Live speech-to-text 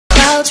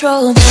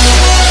control.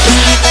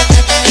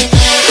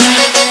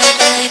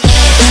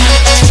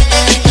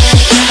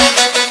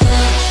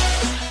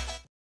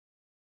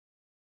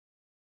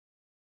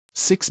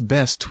 6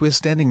 Best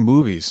Twist Ending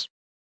Movies.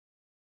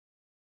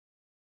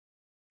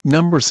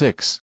 Number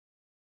 6.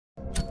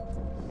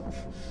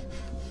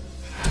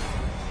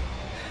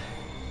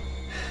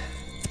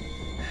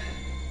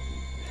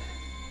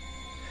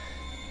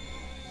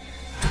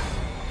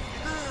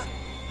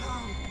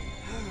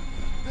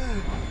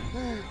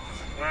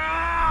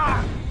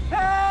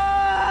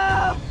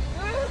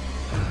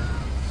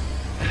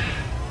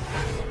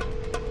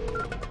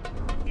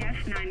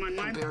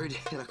 I'm buried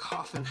in a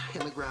coffin in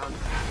the ground.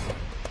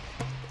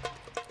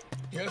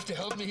 You have to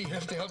help me. You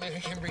have to help me. I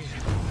can't breathe.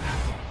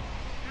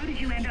 How did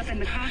you end up in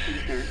the coffin,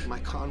 sir? My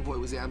convoy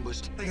was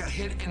ambushed. I got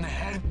hit in the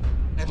head.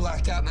 I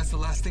blacked out, and that's the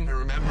last thing I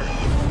remember.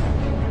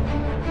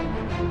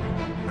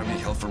 I'm being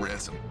held for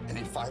ransom. I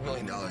need $5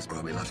 million, or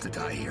I'll be left to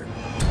die here.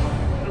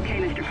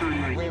 Okay, Mr.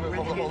 Conroy. Wait,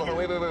 hold on.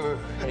 Wait.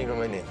 I need to know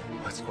my name.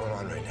 What's going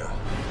on right now?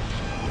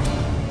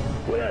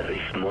 Where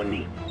is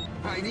money?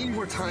 I need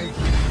more time.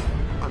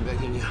 I'm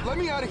begging you. Let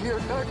me out of here.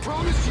 I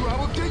promise you, I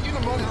will get you the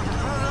money.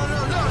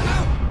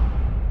 No.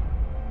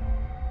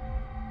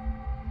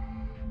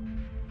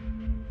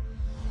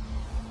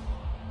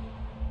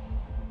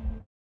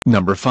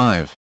 Number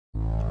 5.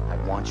 I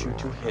want you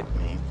to hit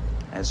me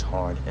as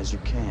hard as you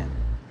can.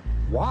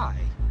 Why?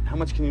 How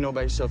much can you know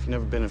about yourself? You've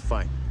never been in a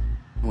fight.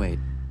 Wait,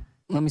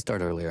 let me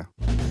start earlier.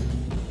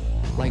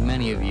 Like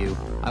many of you,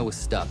 I was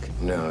stuck.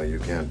 No, you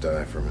can't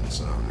die from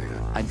insomnia.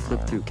 I'd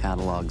flip through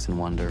catalogs and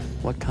wonder,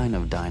 what kind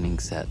of dining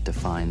set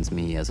defines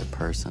me as a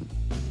person?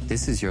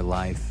 This is your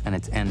life, and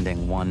it's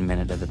ending 1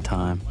 minute at a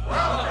time.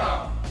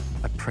 I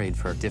prayed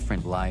for a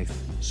different life.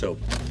 Soap.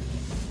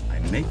 I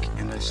make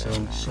and I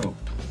sell soap.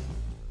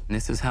 And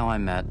this is how I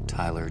met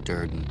Tyler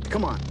Durden.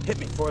 Come on, hit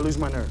me before I lose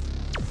my nerve.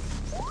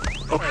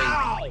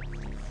 Ow!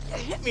 You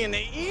hit me in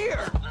the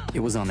ear! It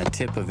was on the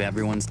tip of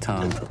everyone's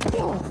tongue.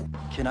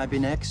 Can I be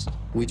next?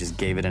 We just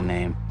gave it a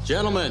name.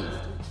 Gentlemen,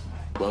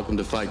 welcome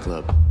to Fight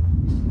Club.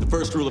 The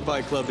first rule of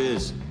Fight Club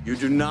is you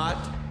do not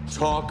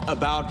talk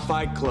about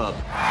Fight Club.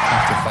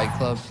 After Fight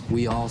Club,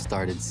 we all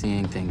started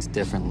seeing things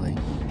differently.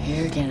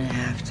 You're gonna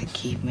have to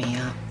keep me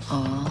up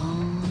all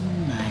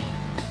night.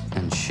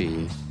 And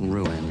she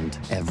ruined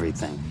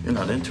everything. You're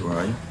not into her,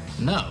 are you?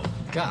 No,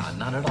 God,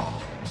 not at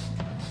all.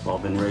 We've all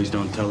been raised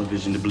on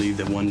television to believe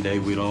that one day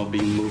we'd all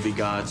be movie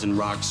gods and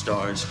rock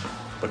stars,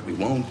 but we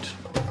won't.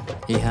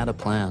 He had a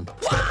plan.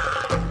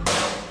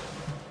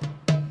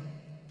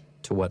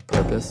 To what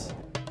purpose?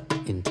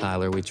 In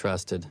Tyler we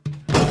trusted.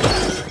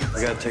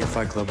 We gotta take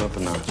Fight Club up a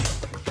notch.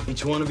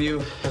 Each one of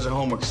you has a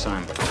homework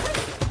assignment.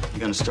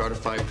 You're gonna start a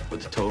fight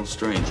with a total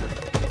stranger.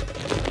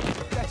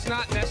 That's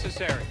not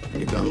necessary.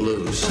 You're gonna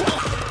lose.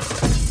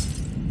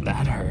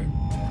 That hurt.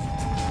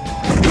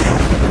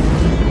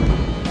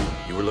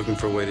 You were looking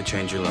for a way to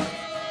change your life.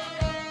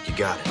 You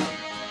got it.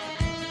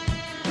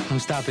 I'm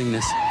stopping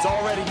this. It's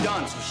already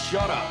done, so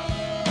shut up.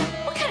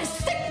 What kind of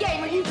sick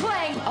game are you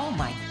playing? Oh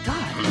my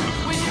God.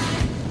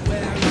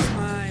 Where is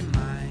my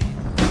mind?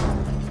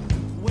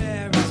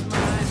 Where is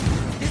mine?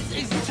 This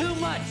is too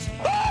much.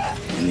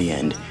 In the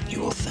end, you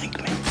will thank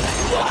me.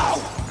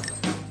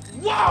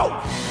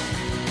 Whoa!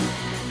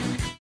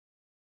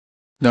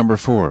 Number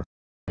 4.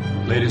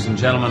 Ladies and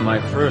gentlemen,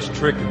 my first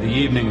trick of the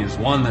evening is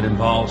one that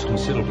involves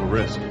considerable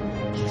risk.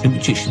 The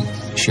magician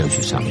shows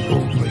you something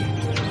ordinary.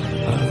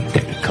 A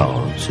deck of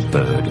cards, a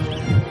bird,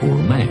 or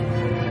a man.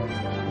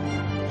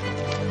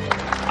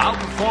 I'll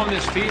perform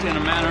this feat in a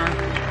manner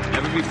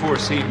never before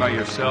seen by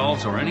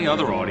yourselves or any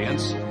other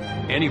audience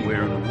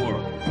anywhere in the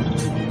world.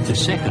 The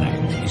second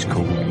act is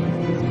called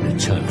the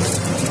turn.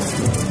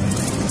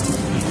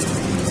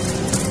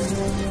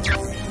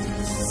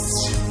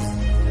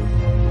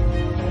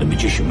 The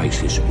magician makes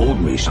this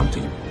ordinary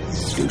something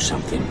do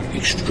something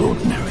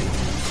extraordinary.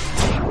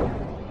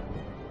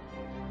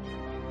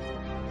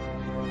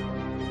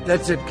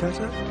 That's it,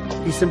 Cutter?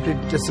 He simply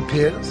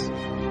disappears?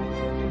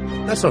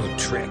 That's not a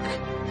trick.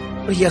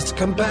 But he has to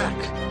come back.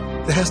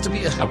 There has to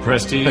be a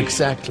prestige.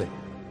 Exactly.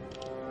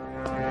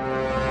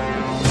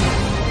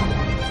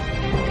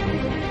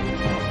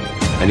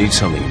 I need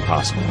something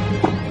impossible.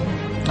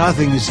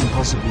 Nothing is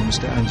impossible,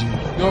 Mr. Angie.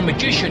 You're a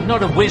magician,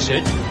 not a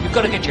wizard. You've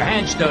got to get your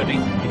hands dirty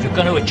if you're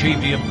going to achieve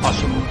the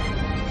impossible.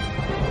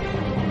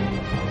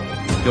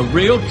 The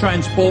real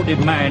transported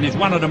man is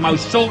one of the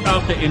most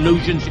sought-after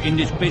illusions in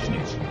this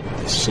business.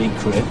 The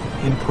secret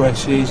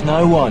impresses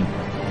no one.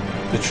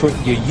 The trick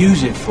you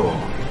use it for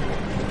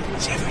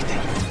is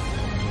everything.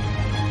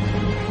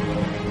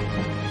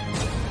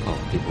 Well,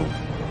 people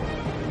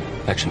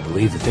actually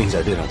believe the things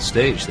I did on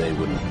stage. They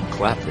wouldn't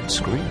clap and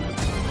scream.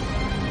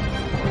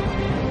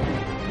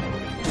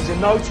 He's a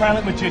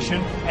no-talent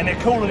magician, and they're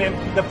calling him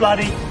the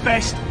bloody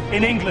best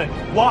in England.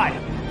 Why?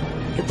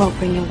 It won't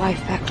bring your wife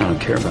back. I don't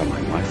care about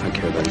my wife. I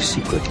care about his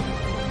secret.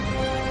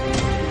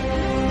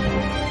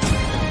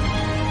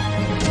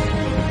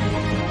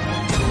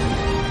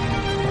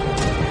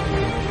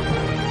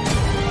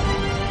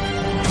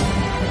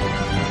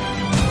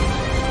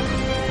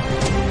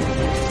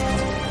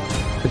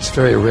 It's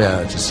very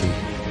rare to see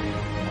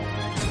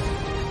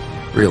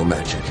real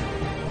magic.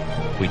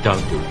 We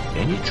don't do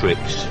any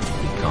tricks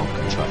we can't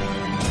control.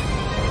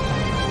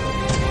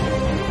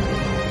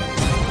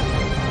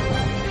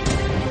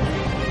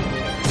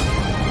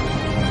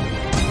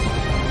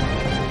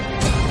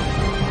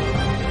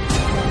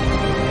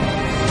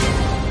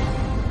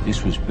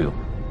 This was built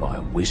by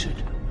a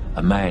wizard,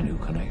 a man who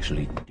can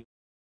actually...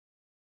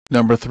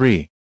 Number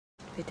 3.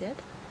 They did?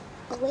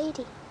 A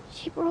lady.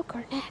 She broke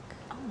her neck.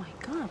 Oh my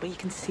god, but you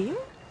can see her?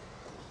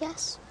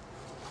 Yes.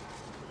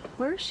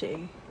 Where is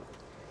she?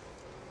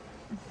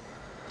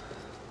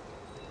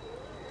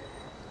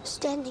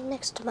 Standing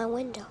next to my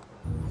window.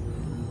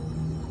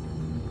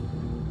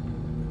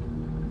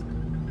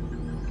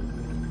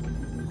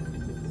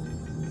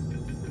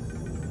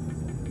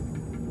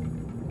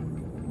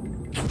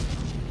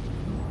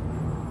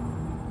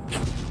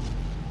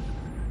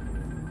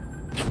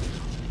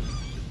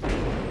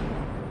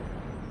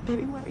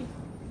 Baby, why are you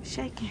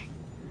shaking?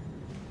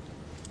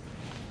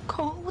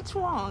 Cole, what's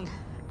wrong?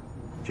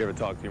 Did you ever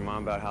talk to your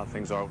mom about how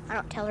things are? I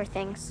don't tell her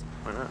things.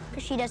 Why not?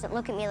 Because she doesn't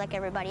look at me like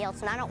everybody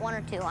else, and I don't want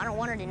her to. I don't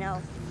want her to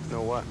know.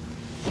 Know what?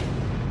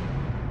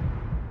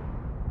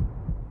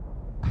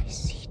 I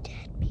see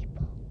dead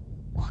people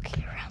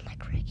walking around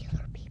like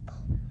regular people.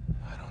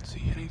 I don't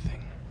see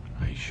anything.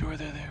 Are you sure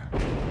they're there?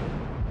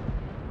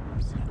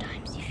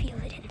 Sometimes you feel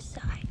it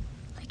inside,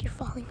 like you're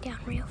falling down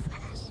real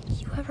fast.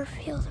 You ever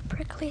feel the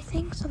prickly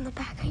things on the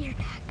back of your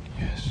neck?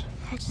 Yes.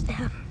 That's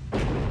them.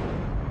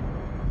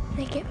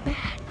 They get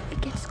mad.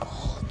 It gets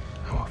cold.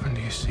 How often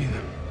do you see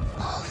them?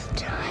 All the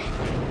time.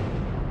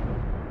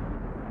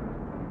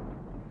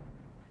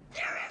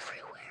 They're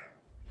everywhere.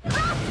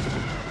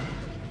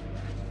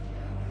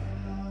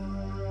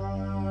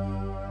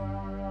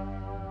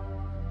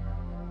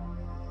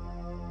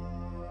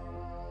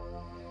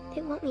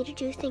 They want me to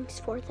do things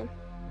for them.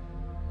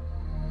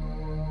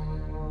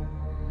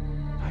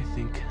 I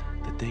think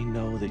that they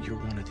know that you're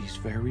one of these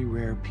very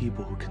rare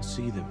people who can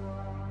see them.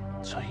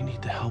 So you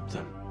need to help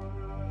them.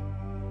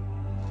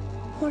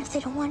 What if they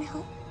don't want to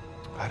help?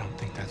 I don't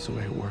think that's the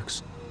way it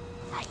works.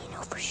 How do you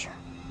know for sure?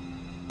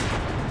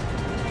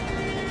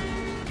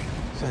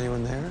 Is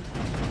anyone there?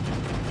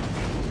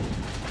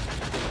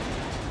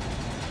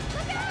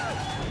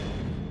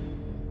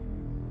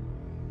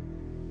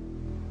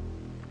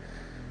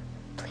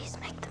 Please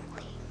make them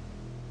leave.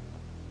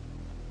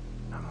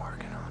 I'm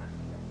working on it.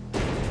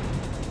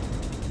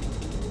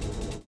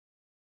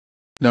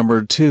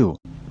 Number 2.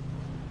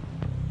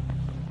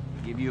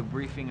 Give you a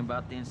briefing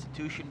about the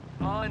institution?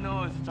 All I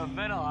know is it's a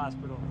mental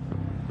hospital.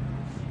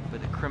 For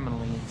the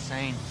criminally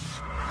insane.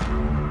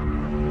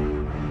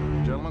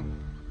 Gentlemen,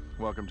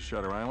 welcome to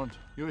Shutter Island.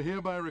 You are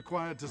hereby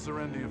required to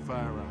surrender your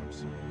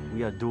firearms.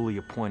 We are duly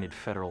appointed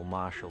federal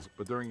marshals.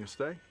 But during your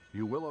stay,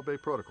 you will obey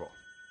protocol.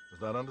 Is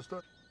that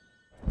understood?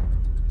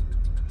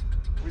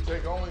 We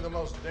take only the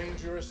most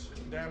dangerous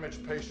and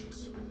damaged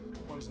patients,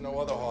 ones no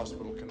other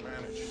hospital can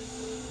manage.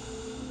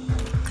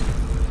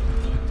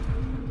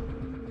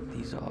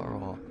 These are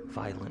all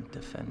violent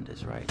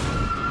offenders, right?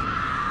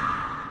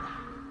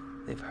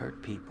 They've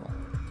hurt people,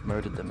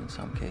 murdered them in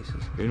some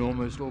cases. In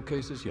almost all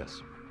cases,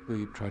 yes.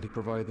 We try to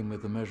provide them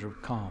with a measure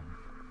of calm.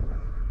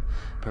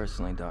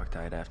 Personally, Doctor,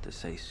 I'd have to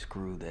say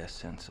screw their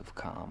sense of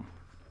calm.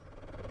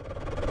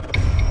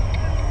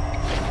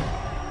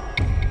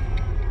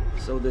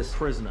 So this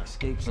prisoner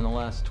escapes in the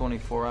last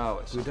 24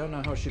 hours. We don't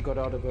know how she got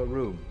out of her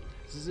room.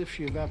 It's as if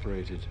she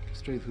evaporated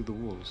straight through the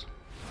walls.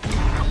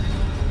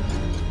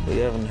 We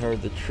haven't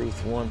heard the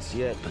truth once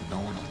yet, but no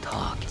one will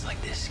talk. It's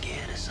like they're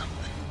scared of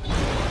something.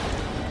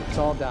 It's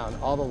all down,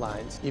 all the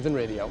lines, even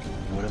radio.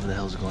 Whatever the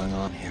hell's going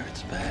on here,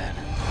 it's bad.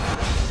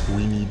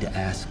 We need to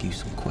ask you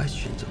some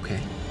questions,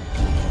 okay?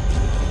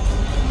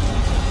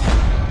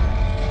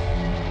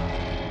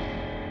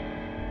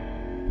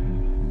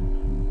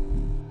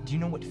 Do you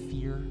know what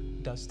fear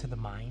does to the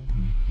mind?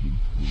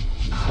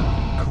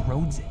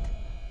 Corrodes it,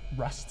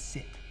 rusts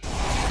it.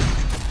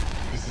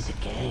 This is a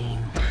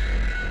game.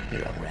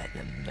 You're a rat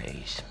in a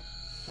maze.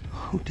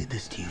 Who did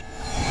this to you?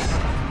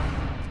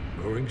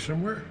 Going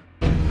somewhere?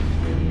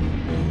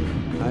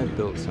 I've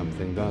built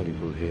something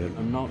valuable here.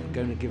 I'm not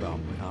going to give up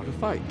without a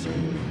fight.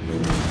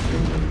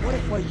 What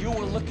if while you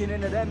were looking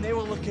into them, they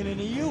were looking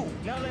into you?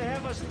 Now they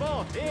have us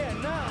both here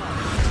now.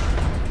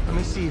 Let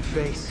me see your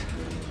face.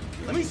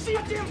 Let me see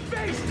your damn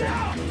face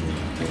now!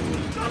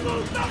 Don't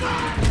move, don't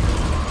move!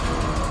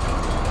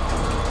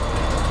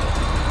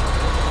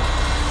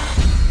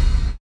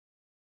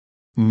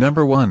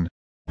 Number 1.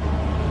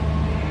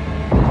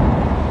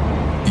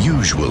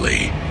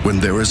 Usually, when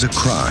there is a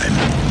crime,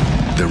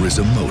 there is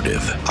a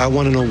motive. I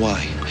want to know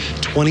why.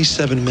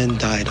 27 men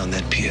died on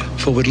that pier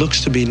for what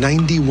looks to be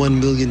 $91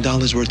 million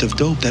worth of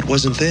dope that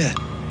wasn't there.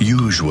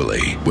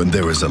 Usually, when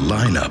there is a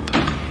lineup,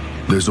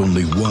 there's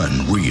only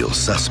one real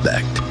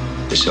suspect.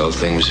 This whole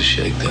thing was a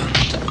shakedown.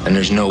 And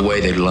there's no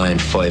way they'd line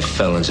 5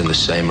 felons in the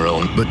same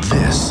room. But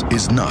this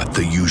is not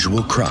the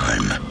usual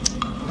crime.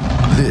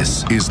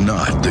 This is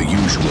not the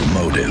usual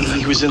motive.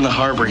 He was in the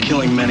harbor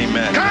killing many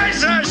men.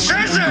 Kaiser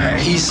Scissors! Soze!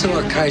 He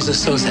saw Kaiser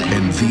Soze.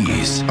 And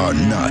these are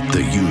not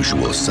the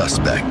usual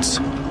suspects.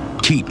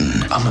 Keaton.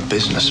 I'm a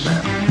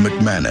businessman.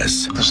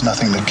 McManus. There's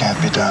nothing that can't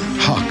be done.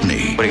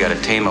 Hockney. What, do you got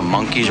a team of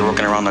monkeys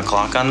working around the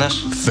clock on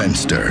this?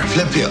 Fenster.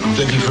 Flip you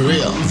for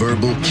real.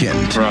 Verbal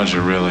Kint. Roger,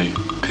 really.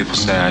 People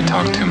say I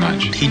talk too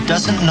much. He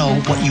doesn't know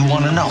what you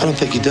want to know. I don't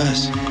think he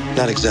does.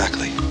 Not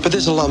exactly. But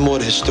there's a lot more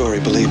to his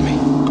story, believe me.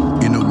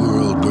 In a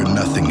world where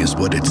nothing is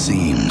what it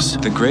seems.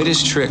 The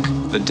greatest trick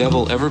the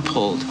devil ever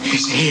pulled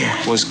He's here.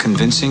 was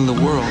convincing the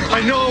world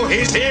I know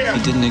he's here.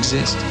 he didn't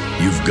exist.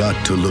 You've got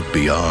to look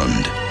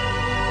beyond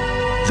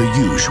the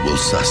usual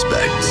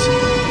suspects.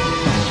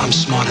 I'm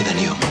smarter than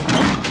you.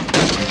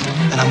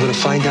 And I'm going to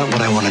find out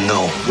what I want to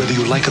know, whether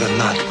you like it or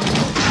not.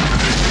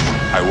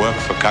 I work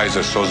for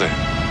Kaiser Soze.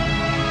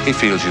 He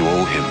feels you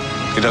owe him.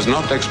 He does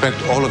not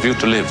expect all of you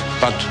to live,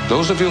 but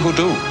those of you who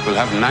do will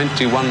have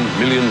 $91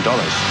 million.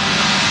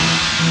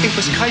 It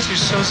was Kaiser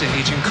Soze,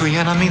 Agent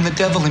Kuyan. I mean, the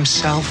devil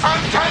himself. I'm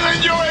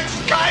telling you, it's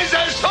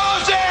Kaiser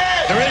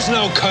Soze! There is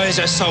no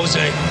Kaiser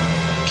Soze.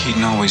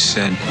 Keaton always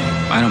said,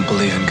 I don't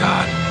believe in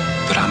God,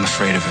 but I'm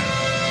afraid of him.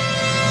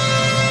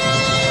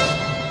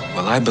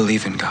 Well, I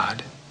believe in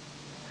God.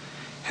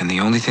 And the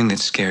only thing that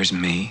scares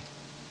me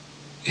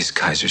is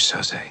Kaiser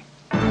Soze.